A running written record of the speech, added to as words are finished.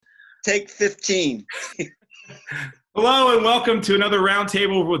Take 15. Hello and welcome to another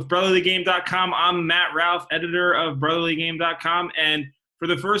Roundtable with BrotherlyGame.com. I'm Matt Ralph, editor of BrotherlyGame.com, and for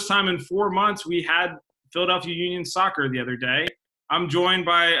the first time in 4 months, we had Philadelphia Union Soccer the other day. I'm joined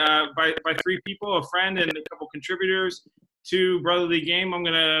by three people, a friend and a couple contributors to Brotherly Game. I'm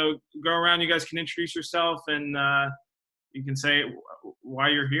going to go around. You guys can introduce yourself, and you can say why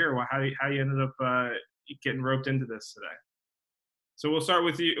you're here, how you ended up getting roped into this today. So we'll start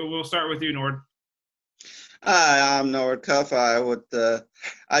with you. We'll start with you, Nord. Hi, I'm Norwood Cuff. I've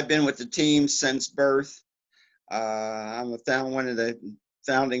been with the team since birth. I'm one of the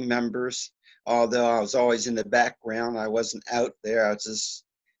founding members. Although I was always in the background, I wasn't out there. I was just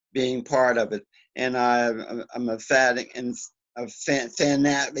being part of it, and I'm a fanatic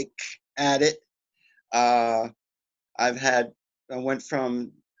at it. I went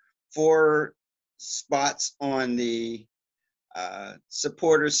from 4 spots on the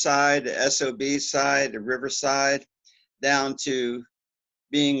supporter side, the SOB side, the River side, down to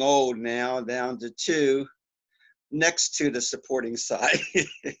being old now, down to 2 next to the supporting side,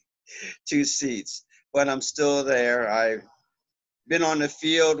 2 seats. But I'm still there. I've been on the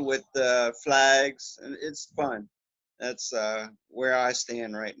field with the flags, and it's fun. That's where I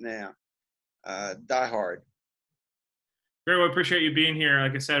stand right now. Die hard. Very well, appreciate you being here.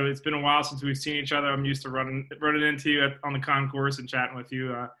 Like I said, it's been a while since we've seen each other. I'm used to running into you on the concourse and chatting with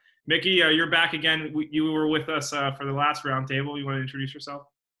you. Mickey, you're back again. You were with us for the last roundtable. You want to introduce yourself?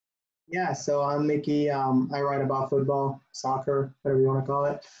 Yeah, so I'm Mickey. I write about football, soccer, whatever you want to call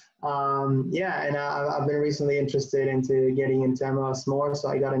it. I've been recently interested into getting into MLS more, so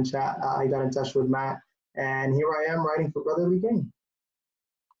I got in touch with Matt, and here I am writing for Brotherly Game.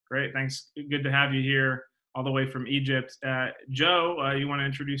 Great, thanks. Good to have you here all the way from Egypt. Joe, you want to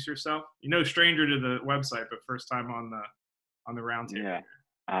introduce yourself? No stranger to the website, but first time on the roundtable. Yeah,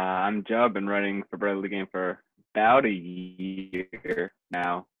 I'm Joe. I've been writing for Brotherly Game for about a year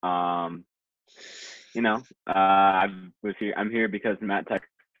now. I'm here because Matt texted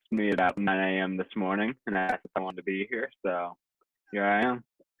me about 9 a.m. this morning and asked if I wanted to be here, so here I am.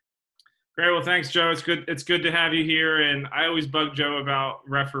 Great. Well, thanks, Joe. It's good to have you here. And I always bug Joe about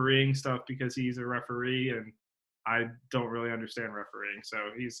refereeing stuff because he's a referee and I don't really understand refereeing. So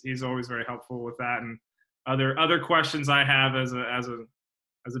he's always very helpful with that and other questions I have as a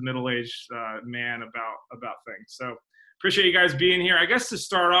middle-aged man about things. So appreciate you guys being here. I guess to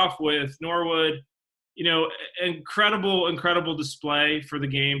start off with, Norwood, incredible display for the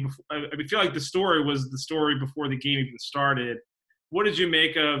game. I feel like the story was the story before the game even started. What did you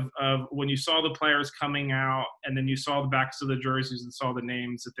make of when you saw the players coming out and then you saw the backs of the jerseys and saw the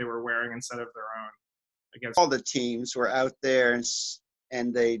names that they were wearing instead of their own? All the teams were out there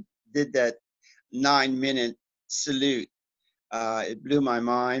and they did that 9-minute salute. It blew my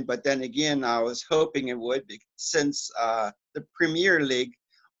mind. But then again, I was hoping it would, since the Premier League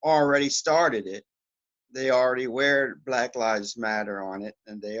already started it. They already wear Black Lives Matter on it,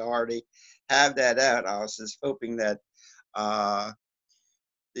 and they already have that out. I was just hoping that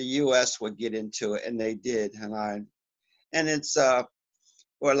the U.S. would get into it, and they did. And it's for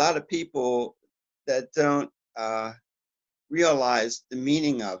a lot of people that don't realize the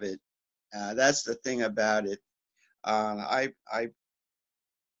meaning of it. That's the thing about it. I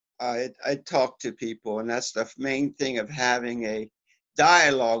talk to people, and that's the main thing of having a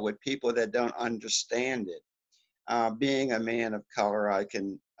dialogue with people that don't understand it. Being a man of color, I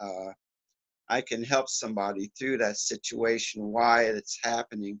can help somebody through that situation, why it's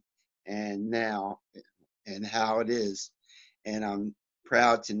happening and now and how it is. And I'm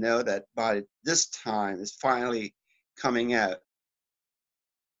proud to know that by this time it's finally coming out.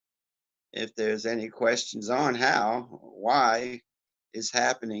 If there's any questions on why it's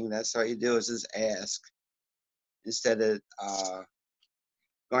happening, that's all you do is just ask. Instead of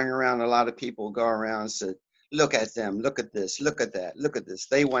going around, a lot of people go around and say, look at them, look at this, look at that, look at this.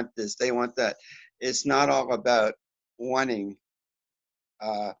 They want this, they want that. It's not all about wanting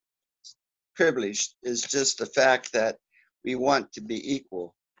privilege. It's just the fact that we want to be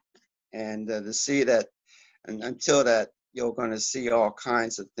equal. And to see that, and until that, you're going to see all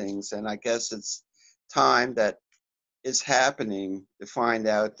kinds of things. And I guess it's time that it's happening to find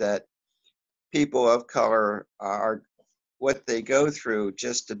out that people of color are what they go through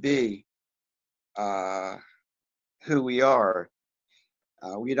just to be who we are.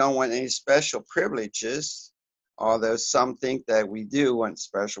 We don't want any special privileges, although some think that we do want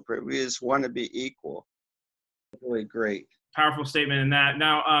special privileges. We just want to be equal. Really great. Powerful statement in that.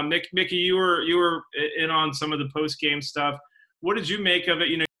 Now, Mickey, you were in on some of the post-game stuff. What did you make of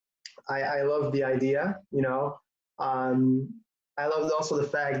it? I love the idea. I loved also the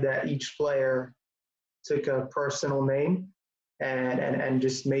fact that each player took a personal name and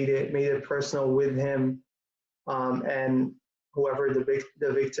just made it personal with him, and whoever the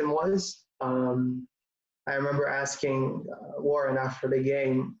victim was. I remember asking Warren after the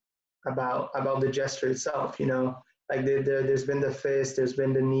game about the gesture itself. Like there's been the fist, there's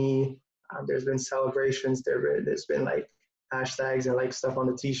been the knee, there's been celebrations, there's been like hashtags and like stuff on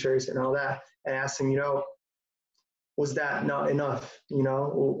the t-shirts and all that. And I asked him, was that not enough?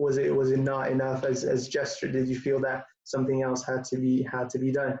 Was it not enough as gesture? Did you feel that something else had to be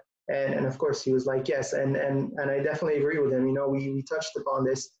done? And of course he was like yes, and I definitely agree with him. We touched upon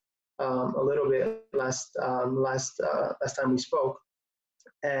this a little bit last time we spoke,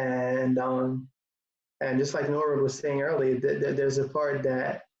 and just like Norwood was saying earlier, there's a part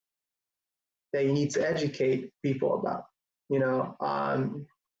that you need to educate people about.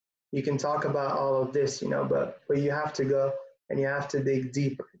 You can talk about all of this, but you have to go and you have to dig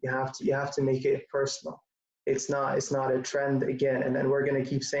deeper. You have to make it personal. It's not a trend again, and then we're gonna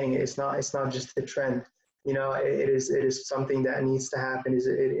keep saying it. It's not just a trend. It is something that needs to happen.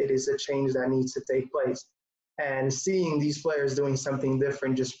 It is a change that needs to take place. And seeing these players doing something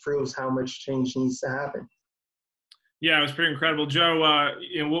different just proves how much change needs to happen. Yeah, it was pretty incredible. Joe,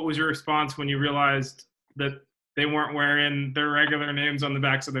 what was your response when you realized that they weren't wearing their regular names on the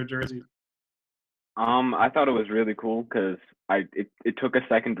backs of their jerseys? I thought it was really cool because it took a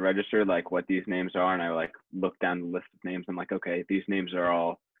second to register like what these names are, and I like looked down the list of names. I'm like, okay, these names are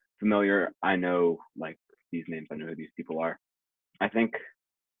all familiar. I know like these names. I know who these people are. I think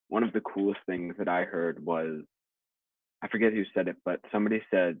one of the coolest things that I heard was, I forget who said it, but somebody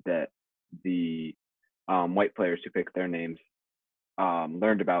said that the white players who picked their names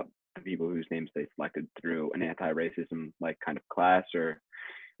learned about the people whose names they selected through an anti-racism like kind of class or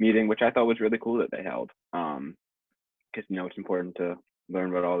meeting, which I thought was really cool that they held. Because it's important to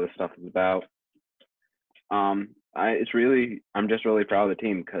learn what all this stuff is about. I'm just really proud of the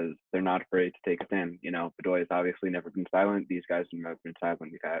team because they're not afraid to take a stand. Bedoya has obviously never been silent. These guys have never been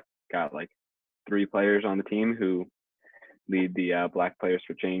silent. We got like 3 players on the team who lead the Black Players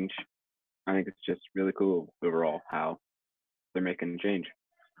for Change. I think it's just really cool overall how they're making a change.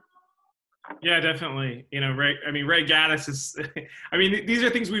 Yeah, definitely. Ray Gaddis is, these are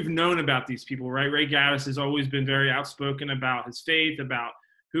things we've known about these people, right? Ray Gaddis has always been very outspoken about his faith, about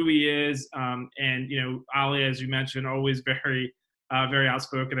who he is. And Ali, as you mentioned, always very, very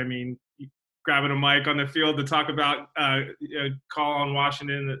outspoken. Grabbing a mic on the field to talk about, call on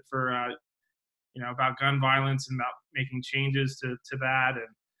Washington for, about gun violence and about making changes to that. And,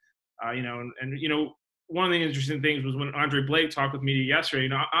 one of the interesting things was when Andre Blake talked with media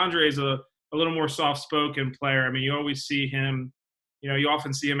yesterday. Andre is a little more soft-spoken player. You always see him, you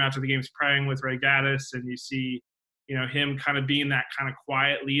often see him after the games praying with Ray Gaddis, and you see, him kind of being that kind of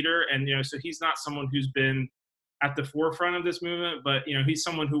quiet leader. And, so he's not someone who's been at the forefront of this movement, but, he's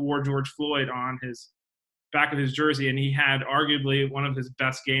someone who wore George Floyd on his back of his jersey, and he had arguably one of his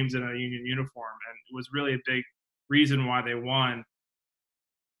best games in a Union uniform, and it was really a big reason why they won,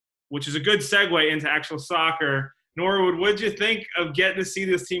 which is a good segue into actual soccer. Norwood, what did you think of getting to see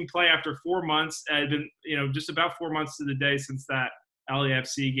this team play after 4 months? It had been, just about 4 months to the day since that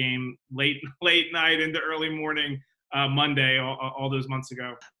LAFC game, late night into early morning Monday, all those months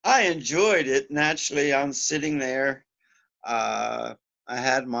ago. I enjoyed it. Naturally, I'm sitting there. I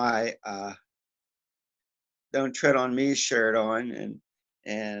had my "Don't Tread on Me" shirt on,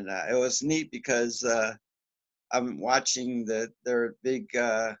 and it was neat because I'm watching their big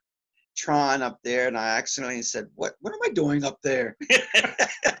Tron up there, and I accidentally said, "What am I doing up there?"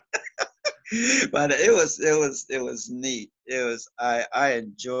 But it was neat. I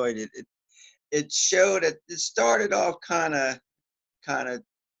enjoyed it. It showed it started off kind of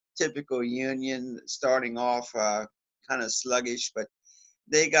typical Union, starting off kind of sluggish, but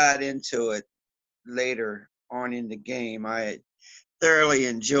they got into it later on in the game. I thoroughly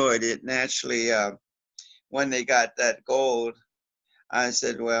enjoyed it. Naturally, when they got that goal, I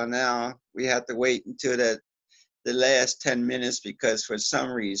said, well, now we have to wait until the last 10 minutes because for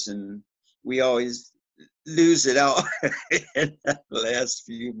some reason we always lose it out in the last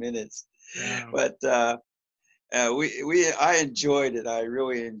few minutes. Yeah. But I enjoyed it. I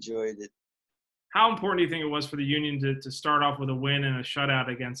really enjoyed it. How important do you think it was for the Union to start off with a win and a shutout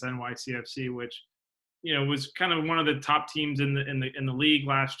against NYCFC, which was kind of one of the top teams in the league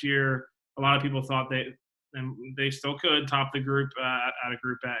last year? A lot of people thought they still could top the group out of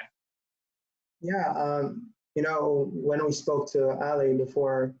Group A. Yeah, when we spoke to Ali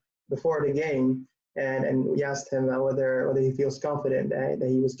before the game, and we asked him whether he feels confident that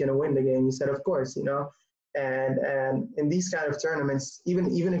he was going to win the game, he said, of course, And in these kind of tournaments, even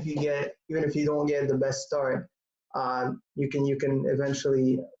if you don't get the best start, you can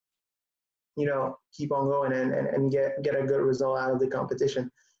eventually, keep on going and get a good result out of the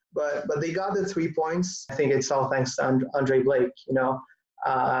competition. But they got the 3 points. I think it's all thanks to Andre Blake.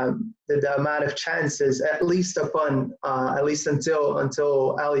 The amount of chances, at least until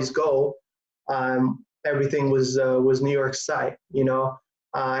Ali's goal, everything was New York's side.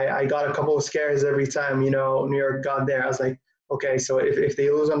 I got a couple of scares every time, New York got there. I was like, okay, so if they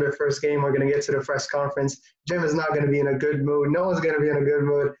lose on their first game, we're going to get to the press conference. Jim is not going to be in a good mood. No one's going to be in a good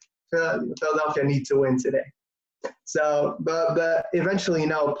mood. Philadelphia needs to win today. So, but eventually,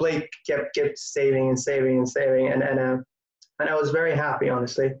 Blake kept saving, and I was very happy,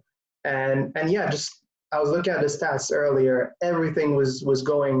 honestly. And yeah, I was looking at the stats earlier. Everything was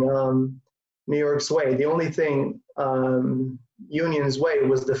going New York's way. The only thing Union's way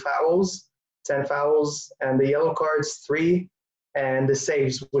was the fouls, 10 fouls, and the yellow cards, 3, and the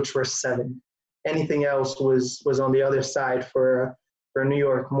saves, which were 7. Anything else was on the other side for New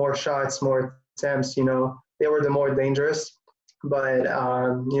York. More shots, more attempts, they were the more dangerous. But,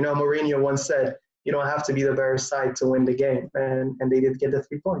 Mourinho once said, you don't have to be the better side to win the game. And they did get the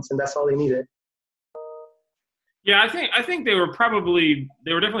 3 points, and that's all they needed. Yeah, I think they were definitely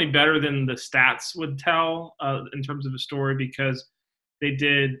better than the stats would tell in terms of the story, because they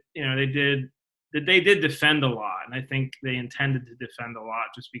did defend a lot, and I think they intended to defend a lot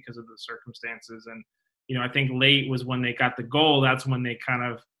just because of the circumstances. And I think late was when they got the goal. That's when they kind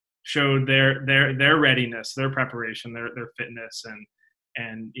of showed their readiness, their preparation, their fitness, and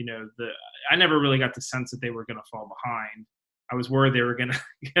I never really got the sense that they were going to fall behind. I was worried there was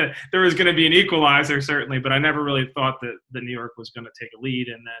going to be an equalizer, certainly, but I never really thought that New York was going to take a lead.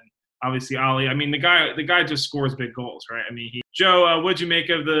 And then obviously Ali, I mean, the guy just scores big goals, right? I mean, Joe, what'd you make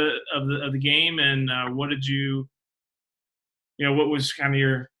of the game, and what did you what was kind of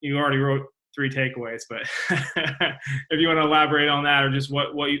you already wrote 3 takeaways, but if you want to elaborate on that, or just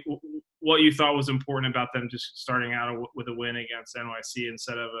what you thought was important about them just starting out with a win against NYC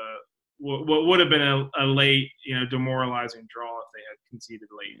instead of what would have been a late, demoralizing draw if they had conceded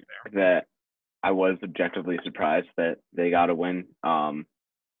late there. That I was objectively surprised that they got a win.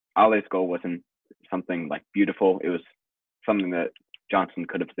 Ali's goal wasn't something like beautiful. It was something that Johnson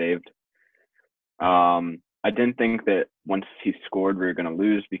could have saved. I didn't think that once he scored, we were going to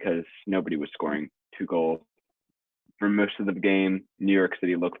lose, because nobody was scoring 2 goals. For most of the game, New York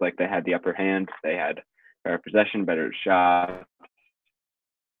City looked like they had the upper hand. They had better possession, better shot.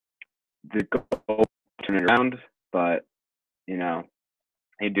 The goal turned it around, but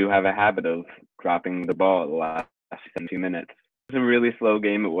they do have a habit of dropping the ball the last 17 minutes. It was a really slow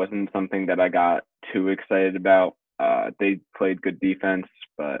game. It wasn't something that I got too excited about. They played good defense,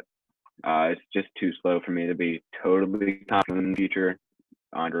 but it's just too slow for me to be totally confident in the future.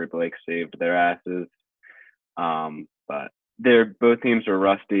 Andre Blake saved their asses, but both teams are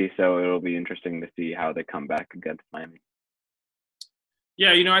rusty, so it'll be interesting to see how they come back against Miami.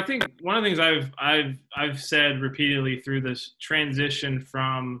 Yeah, I think one of the things I've said repeatedly through this transition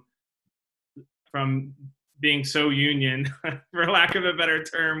from being so Union, for lack of a better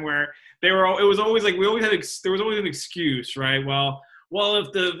term, where it was always like there was always an excuse, right? Well,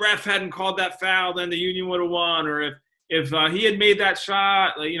 if the ref hadn't called that foul, then the Union would have won, or if he had made that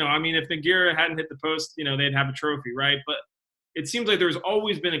shot, if Nogueira hadn't hit the post, they'd have a trophy, right? But it seems like there's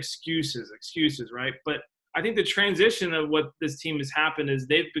always been excuses, right? But I think the transition of what this team has happened is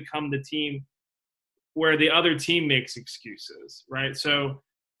they've become the team where the other team makes excuses, right? So,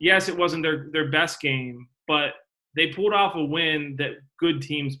 yes, it wasn't their best game, but they pulled off a win that good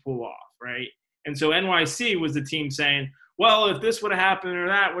teams pull off, right? And so NYC was the team saying, well, if this would have happened or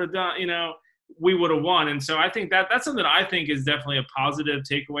that would have done, we would have won. And so I think that's something that I think is definitely a positive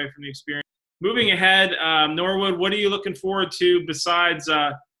takeaway from the experience. Moving ahead, Norwood, what are you looking forward to besides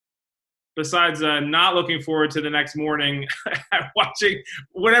not looking forward to the next morning watching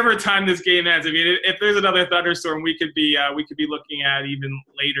whatever time this game ends? I mean, if there's another thunderstorm, we could be looking at even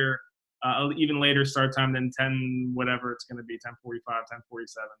later start time than 10 whatever it's going to be, 10:45, 10:47.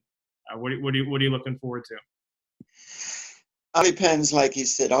 What are you looking forward to? All depends, like he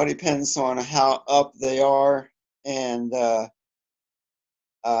said. All depends on how up they are, and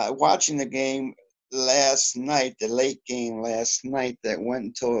watching the game last night, the late game last night that went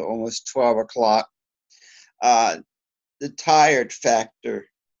until almost 12 o'clock, the tired factor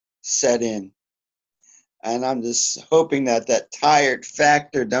set in. And I'm just hoping that tired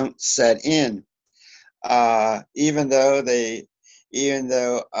factor don't set in. Even though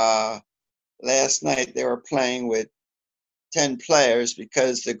last night they were playing with 10 players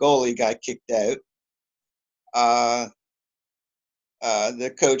because the goalie got kicked out. The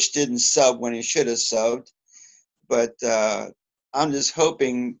coach didn't sub when he should have subbed. But I'm just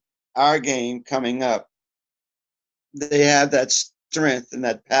hoping our game coming up, they have that strength and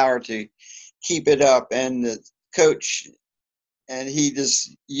that power to keep it up. And the coach, and he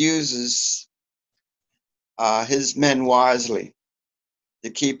just uses his men wisely to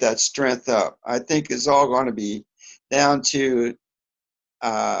keep that strength up. I think it's all going to be down to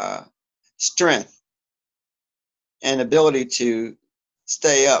strength and ability to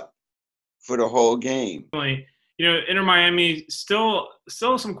stay up for the whole game. You know, Inter Miami still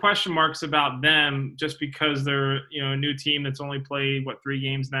some question marks about them just because they're, you know, a new team that's only played 3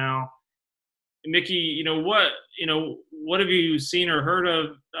 games now. Mickey, what have you seen or heard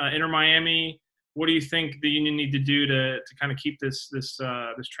of Inter Miami? What do you think the Union need to do to kind of keep this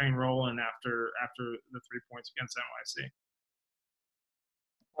train rolling after the 3 points against NYC?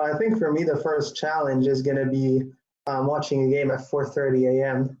 I think for me, the first challenge is going to be watching a game at 4:30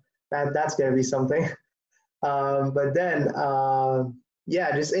 a.m. That's going to be something. But then,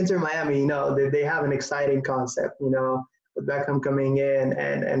 just Inter Miami, you know, they have an exciting concept, you know, with Beckham coming in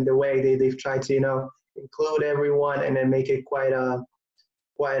and the way they've tried to, you know, include everyone and then make it quite a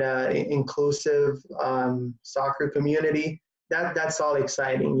inclusive soccer community. That's all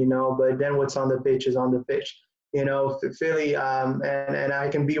exciting, you know, but then what's on the pitch is on the pitch. You know, Philly, and I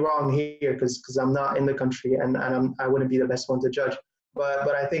can be wrong here because I'm not in the country and I wouldn't be the best one to judge.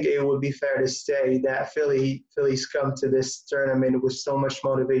 But I think it would be fair to say that Philly's come to this tournament with so much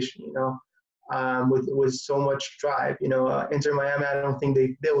motivation, you know, with so much drive. You know, Inter Miami, I don't think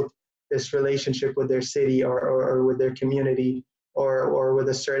they built this relationship with their city or with their community or with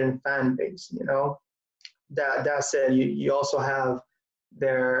a certain fan base. You know, that said, you also have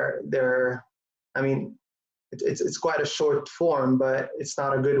their I mean, it's quite a short form, but it's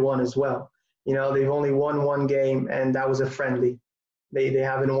not a good one as well. You know, they've only won 1 game, and that was a friendly. They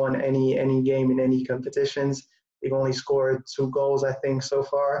haven't won any game in any competitions. They've only scored 2 goals, I think, so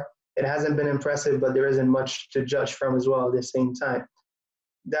far. It hasn't been impressive, but there isn't much to judge from as well at the same time.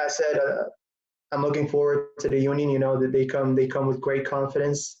 That said, I'm looking forward to the Union. You know, that they come with great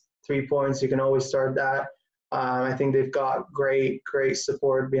confidence. 3 points, you can always start that. I think they've got great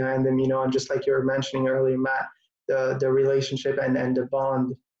support behind them, you know, and just like you were mentioning earlier, Matt, the relationship and the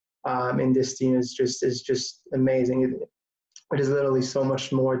bond in this team is just amazing. It is literally so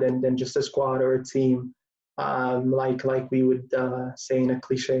much more than just a squad or a team, like we would say in a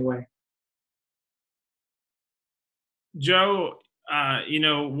cliche way. Joe, you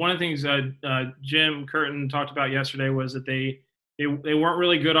know, one of the things Jim Curtin talked about yesterday was that they weren't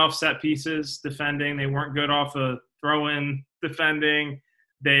really good off set pieces defending. They weren't good off a throw-in defending.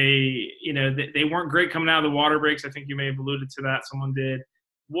 They weren't great coming out of the water breaks. I think you may have alluded to that. Someone did.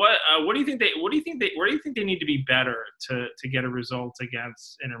 What do you think they need to be better to get a result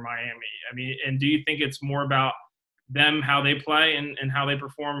against Inter Miami? I mean, and do you think it's more about them, how they play and how they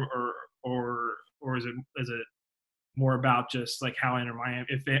perform, or is it more about just like how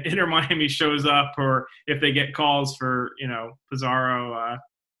Inter Miami shows up, or if they get calls for, you know, Pizarro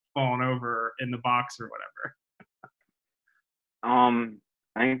falling over in the box or whatever?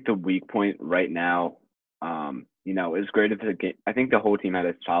 I think the weak point right now, you know, as great as the game, I think the whole team had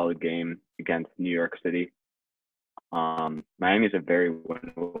a solid game against New York City. Miami's a very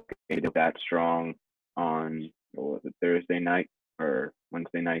winnable game, that strong on, what was it, Thursday night or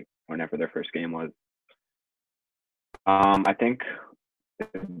Wednesday night, whenever their first game was. I think the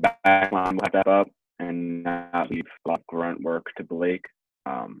back line will have that up and not leave a lot of grunt work to Blake.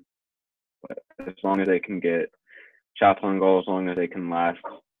 But as long as they can get shots on goal, as long as they can last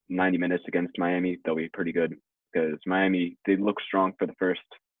 90 minutes against Miami, they'll be pretty good. Because Miami, they look strong for the first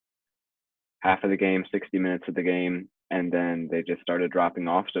half of the game, 60 minutes of the game, and then they just started dropping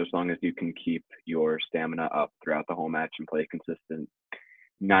off. So as long as you can keep your stamina up throughout the whole match and play consistent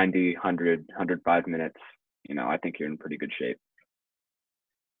 90, 100, 105 minutes, you know, I think you're in pretty good shape.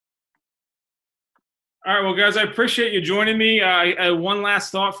 All right, well, guys, I appreciate you joining me. One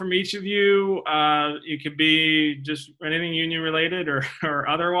last thought from each of you. It could be just anything Union related or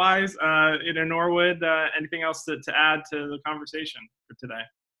otherwise. In Norwood, anything else to add to the conversation for today?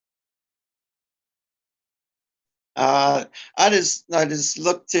 I just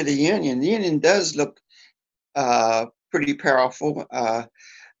look to the Union. The Union does look pretty powerful.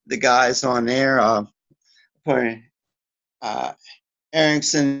 The guys on there,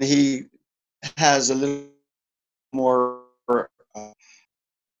 Erickson, he has a little more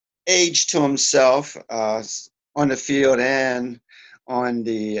age to himself on the field and on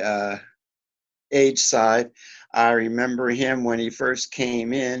the age side. I remember him when he first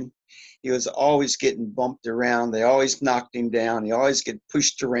came in. he was always getting bumped around. They always knocked him down. He always get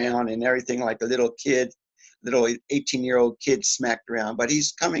pushed around and everything like a little kid, little 18-year-old kid smacked around. But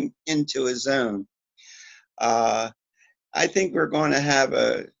he's coming into his own. I think we're going to have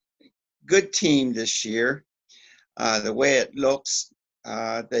a good team this year. The way it looks,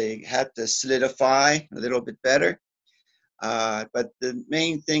 they have to solidify a little bit better. But the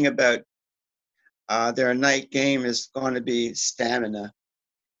main thing about their night game is going to be stamina.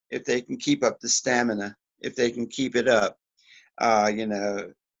 If they can keep up the stamina, if they can keep it up,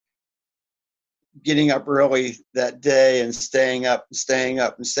 getting up early that day and staying up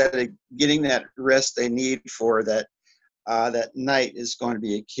instead of getting that rest they need for that night is going to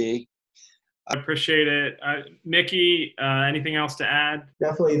be a key. I appreciate it. Mickey, anything else to add?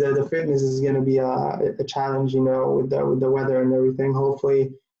 Definitely the fitness is going to be a challenge, with the weather and everything.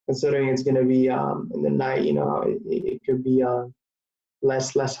 Hopefully, considering it's going to be in the night, it could be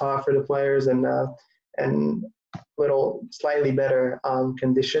less hard for the players and little slightly better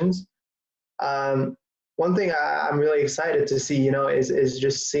conditions. One thing I'm really excited to see, is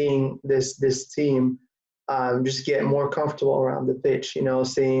just seeing this team just get more comfortable around the pitch.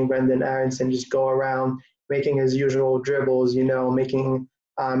 Seeing Brendan Aronson just go around making his usual dribbles, making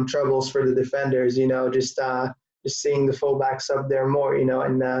troubles for the defenders. Just seeing the fullbacks up there more,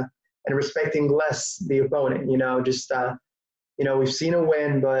 and respecting less the opponent. We've seen a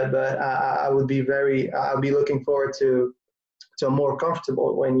win, but I'll be looking forward to a more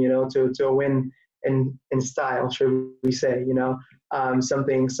comfortable win, to a win in style, should we say,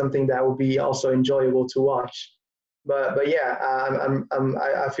 something that will be also enjoyable to watch. But yeah,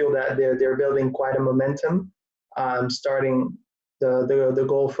 I feel that they're building quite a momentum, starting the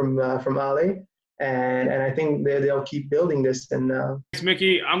goal from Ali, and I think they'll keep building this. And Thanks,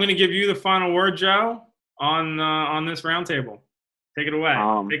 Mickey. I'm going to give you the final word, Joe, on this roundtable. Take it away.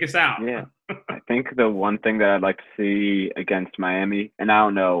 Take us out. Yeah, I think the one thing that I'd like to see against Miami, and I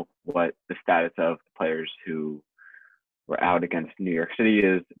don't know what the status of the players who were out against New York City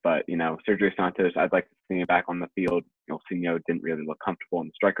is, but Sergio Santos, I'd like to see him back on the field. Ilsinho didn't really look comfortable in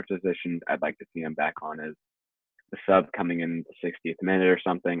the striker position. I'd like to see him back on as the sub coming in the 60th minute or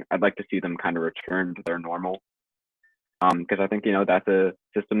something. I'd like to see them kind of return to their normal, because I think that's a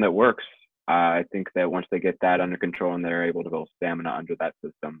system that works. I think that once they get that under control and they're able to build stamina under that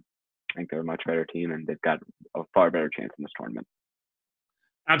system, I think they're a much better team and they've got a far better chance in this tournament.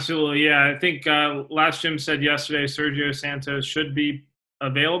 Absolutely, yeah. I think last Jim said yesterday Sergio Santos should be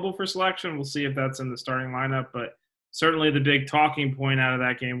available for selection. We'll see if that's in the starting lineup, but certainly the big talking point out of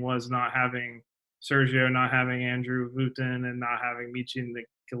that game was not having Sergio, not having Andrew Wooten, and not having Michi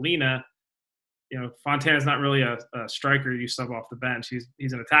Nicolina. Fontana's not really a striker you sub off the bench.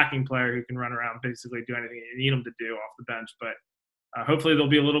 He's an attacking player who can run around, basically do anything you need him to do off the bench. But hopefully they'll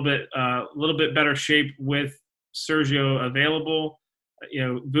be a little bit better shape with Sergio available.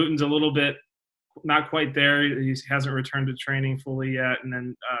 Wooten's a little bit not quite there. He hasn't returned to training fully yet, and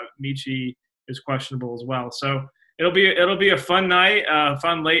then Michi is questionable as well. So it'll be a fun night,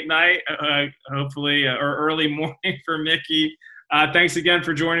 fun late night, hopefully, or early morning for Mickey. Thanks again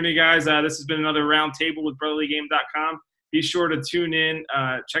for joining me, guys. This has been another Roundtable with BrotherlyGame.com. Be sure to tune in.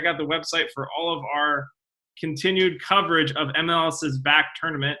 Check out the website for all of our continued coverage of MLS's back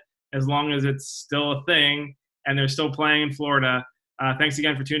tournament, as long as it's still a thing and they're still playing in Florida. Thanks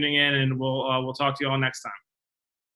again for tuning in, and we'll talk to you all next time.